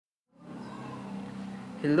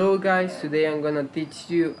Hello guys, today I'm gonna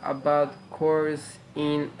teach you about CORS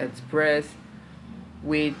in Express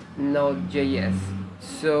with NodeJS.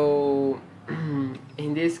 So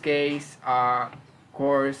in this case,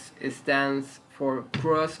 CORS stands for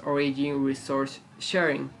Cross-Origin Resource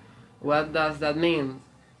Sharing. What does that mean?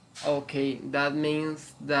 Okay, that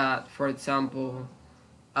means that, for example,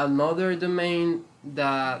 another domain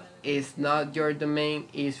that is not your domain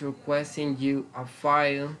is requesting you a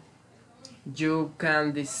file. You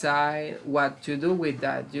can decide what to do with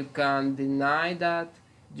that. You can deny that,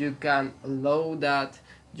 you can allow that,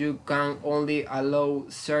 you can only allow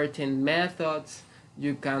certain methods,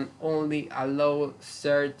 you can only allow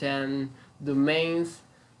certain domains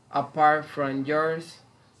apart from yours,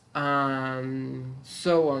 and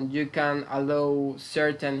so on. You can allow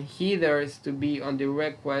certain headers to be on the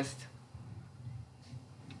request,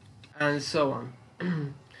 and so on.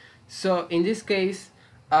 So in this case,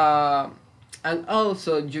 and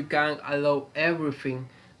also you can allow everything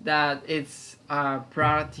that it's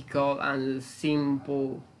practical and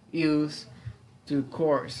simple use to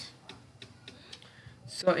CORS.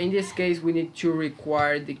 So in this case, we need to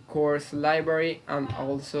require the CORS library and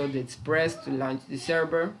also the Express to launch the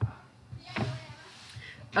server,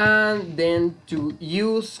 and then to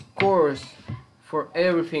use CORS for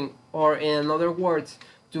everything, or in other words,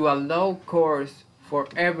 to allow CORS for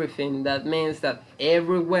everything. That means that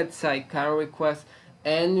every website can request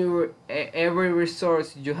every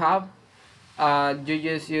resource you have. You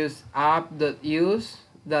just use app.use.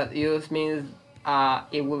 That use means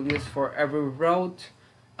it will use for every route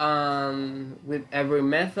with every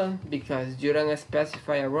method, because you don't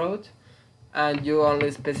specify a route and you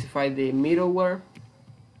only specify the middleware.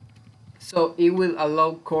 So it will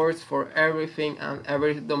allow CORS for everything, and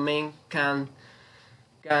every domain can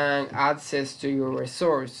access to your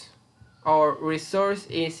resource. Or resource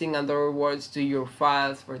is, in other words, to your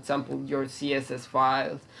files, for example your CSS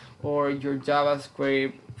files or your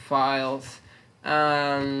JavaScript files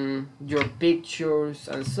and your pictures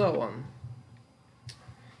and so on.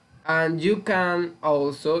 And you can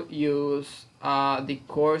also use the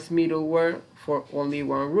CORS middleware for only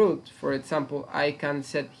one route. For example, I can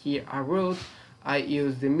set here a route, I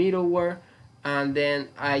use the middleware, and then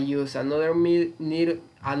I use another middleware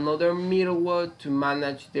to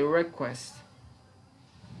manage the request.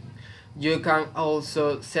 You can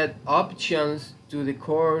also set options to the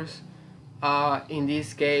CORS. In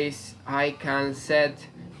this case, I can set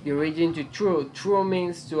the origin to true. True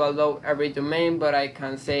means to allow every domain, but I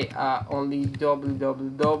can say only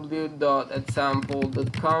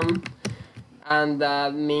www.example.com, and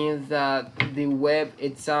that means that the web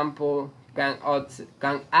example can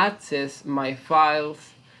access my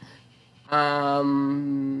files.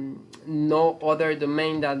 No other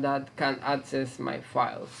domain that can access my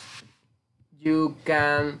files. You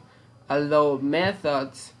can allow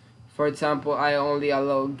methods. For example, I only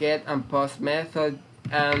allow get and post method,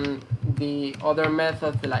 and the other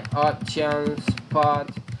methods like options, spot,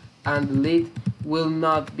 and delete will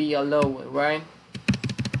not be allowed, right?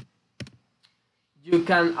 You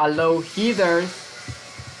can allow headers.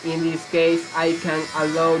 In this case, I can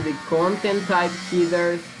allow the content type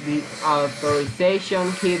headers, the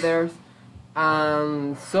authorization headers,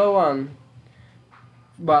 and so on.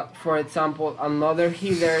 But for example, another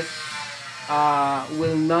headers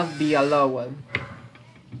will not be allowed.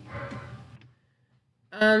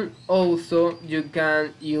 And also you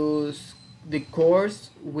can use the CORS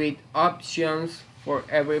with options for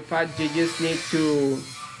every path. You just need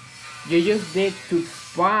to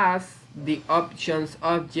pass the options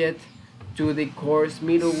object to the CORS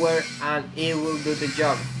middleware, and it will do the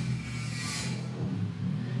job.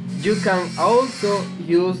 You can also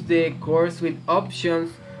use the CORS with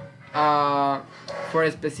options for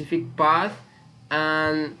a specific path,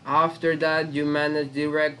 and after that you manage the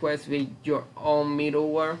request with your own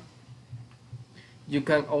middleware. You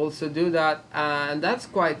can also do that, and that's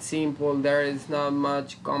quite simple. There is not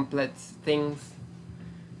much complex things.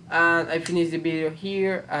 And I finish the video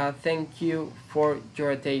here. Thank you for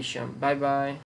your attention. Bye bye.